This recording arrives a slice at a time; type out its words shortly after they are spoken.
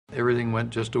Everything went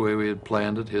just the way we had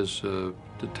planned it. The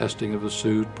testing of the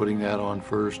suit, putting that on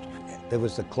first. There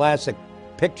was a classic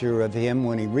picture of him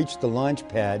when he reached the launch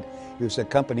pad. He was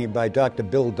accompanied by Dr.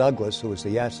 Bill Douglas, who was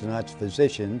the astronaut's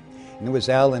physician, and it was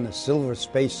Al in a silver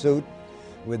spacesuit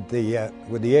with the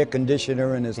air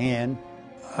conditioner in his hand.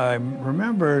 I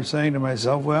remember saying to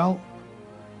myself, well,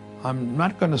 I'm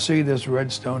not going to see this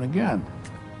Redstone again.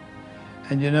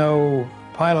 And you know,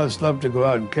 pilots love to go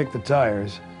out and kick the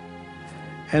tires.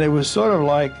 And it was sort of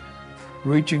like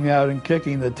reaching out and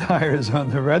kicking the tires on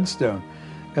the Redstone.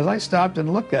 Because I stopped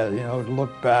and looked at it, you know,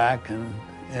 looked back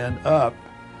and up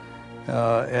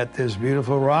at this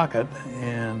beautiful rocket,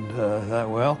 and thought,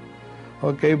 well,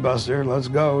 okay, Buster, let's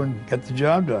go and get the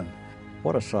job done.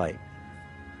 What a sight,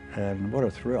 and what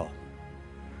a thrill.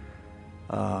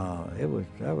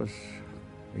 That was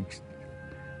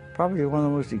probably one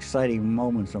of the most exciting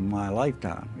moments of my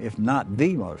lifetime, if not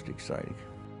the most exciting.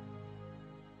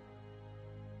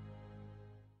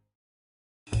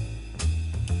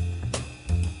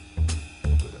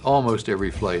 Almost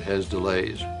every flight has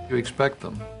delays. You expect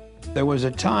them. There was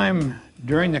a time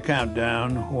during the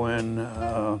countdown when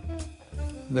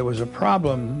there was a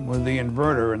problem with the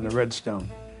inverter in the Redstone.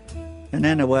 And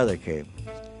then the weather came.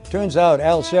 Turns out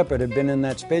Al Sheppard had been in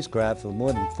that spacecraft for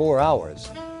more than 4 hours.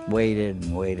 Waited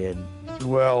and waited.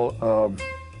 Well,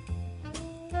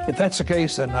 if that's the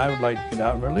case, then I would like to get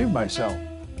out and relieve myself.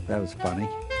 That was funny.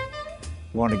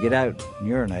 Want to get out and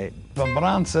urinate. Van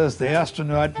Braun says the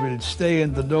astronaut will stay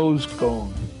in the nose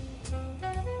cone.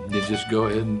 You just go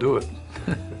ahead and do it.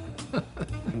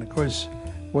 And of course,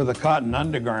 with a cotton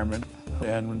undergarment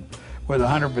and with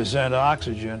 100%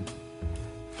 oxygen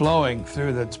flowing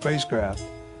through that spacecraft,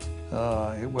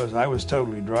 I was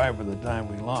totally dry by the time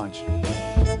we launched.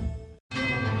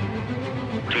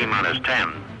 T-minus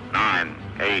 10, 9,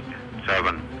 8,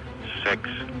 7, 6,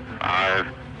 5,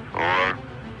 4,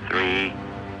 3,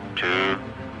 2,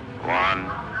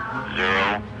 1,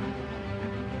 0.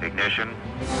 Ignition.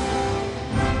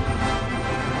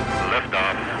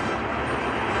 Liftoff.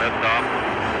 Liftoff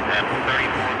at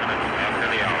 34 minutes after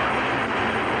the hour.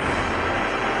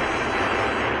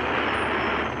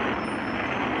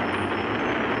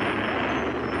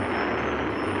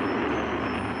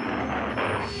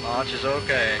 Launch is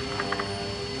okay.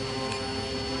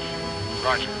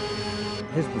 Roger.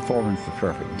 His performance was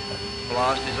perfect.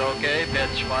 Velocity is okay.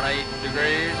 Pitch 18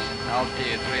 degrees.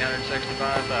 Altitude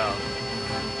 365,000.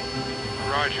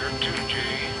 Roger, 2G.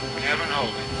 Cabin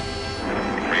holding.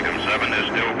 Freedom 7 is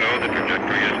still go. The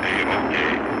trajectory is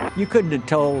A-OK. You couldn't have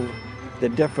told the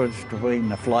difference between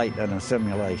the flight and a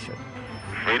simulation.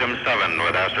 Freedom 7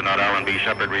 with astronaut Alan B.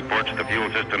 Sheppard reports the fuel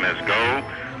system is go.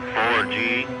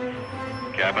 4G.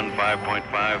 Cabin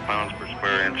 5.5 pounds per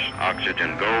square inch.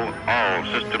 Oxygen go. All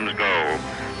systems go.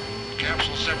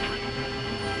 Capsule separate.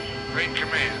 Rate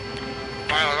command.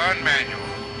 Pilot on manual.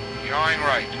 Yawing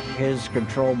right. His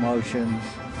control motions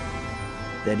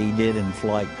that he did in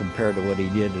flight compared to what he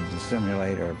did in the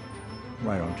simulator,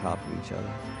 right on top of each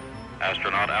other.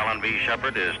 Astronaut Alan B.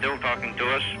 Sheppard is still talking to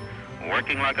us,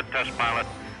 working like a test pilot,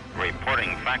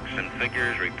 reporting facts and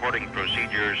figures, reporting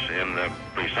procedures in the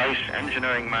precise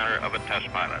engineering manner of a test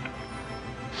pilot.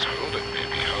 Hold it,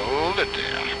 baby, hold it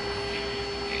there.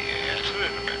 Yes, a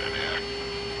little better there.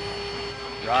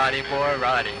 Righty, boy,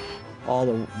 righty. All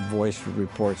the voice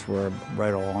reports were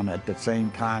right on at the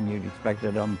same time you'd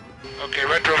expected them. Okay,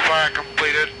 retro fire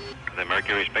completed. The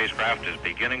Mercury spacecraft is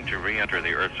beginning to re-enter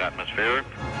the Earth's atmosphere.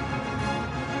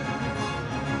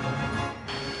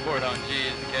 Port on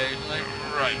G's occasionally.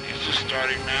 Right, it's just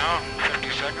starting now. 50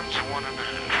 seconds,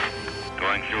 1.5.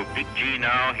 Going through peak G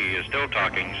now, he is still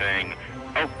talking, saying,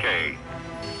 okay.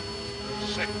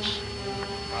 6.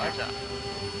 Roger.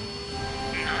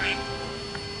 9.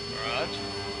 Roger.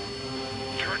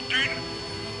 13.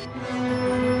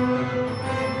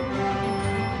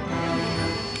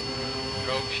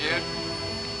 Stroke shoot.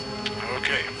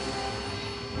 Okay.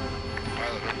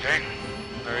 Pilot, okay?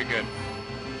 Very good.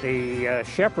 The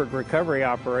Sheppard recovery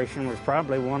operation was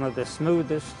probably one of the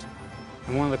smoothest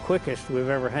and one of the quickest we've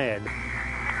ever had. It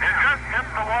just hit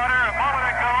the water a moment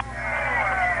ago.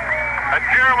 A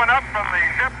cheer went up from the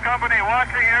ship company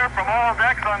watching here from all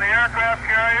decks on the aircraft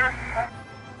carrier.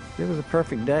 It was a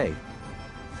perfect day.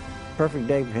 Perfect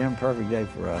day for him, perfect day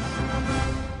for us.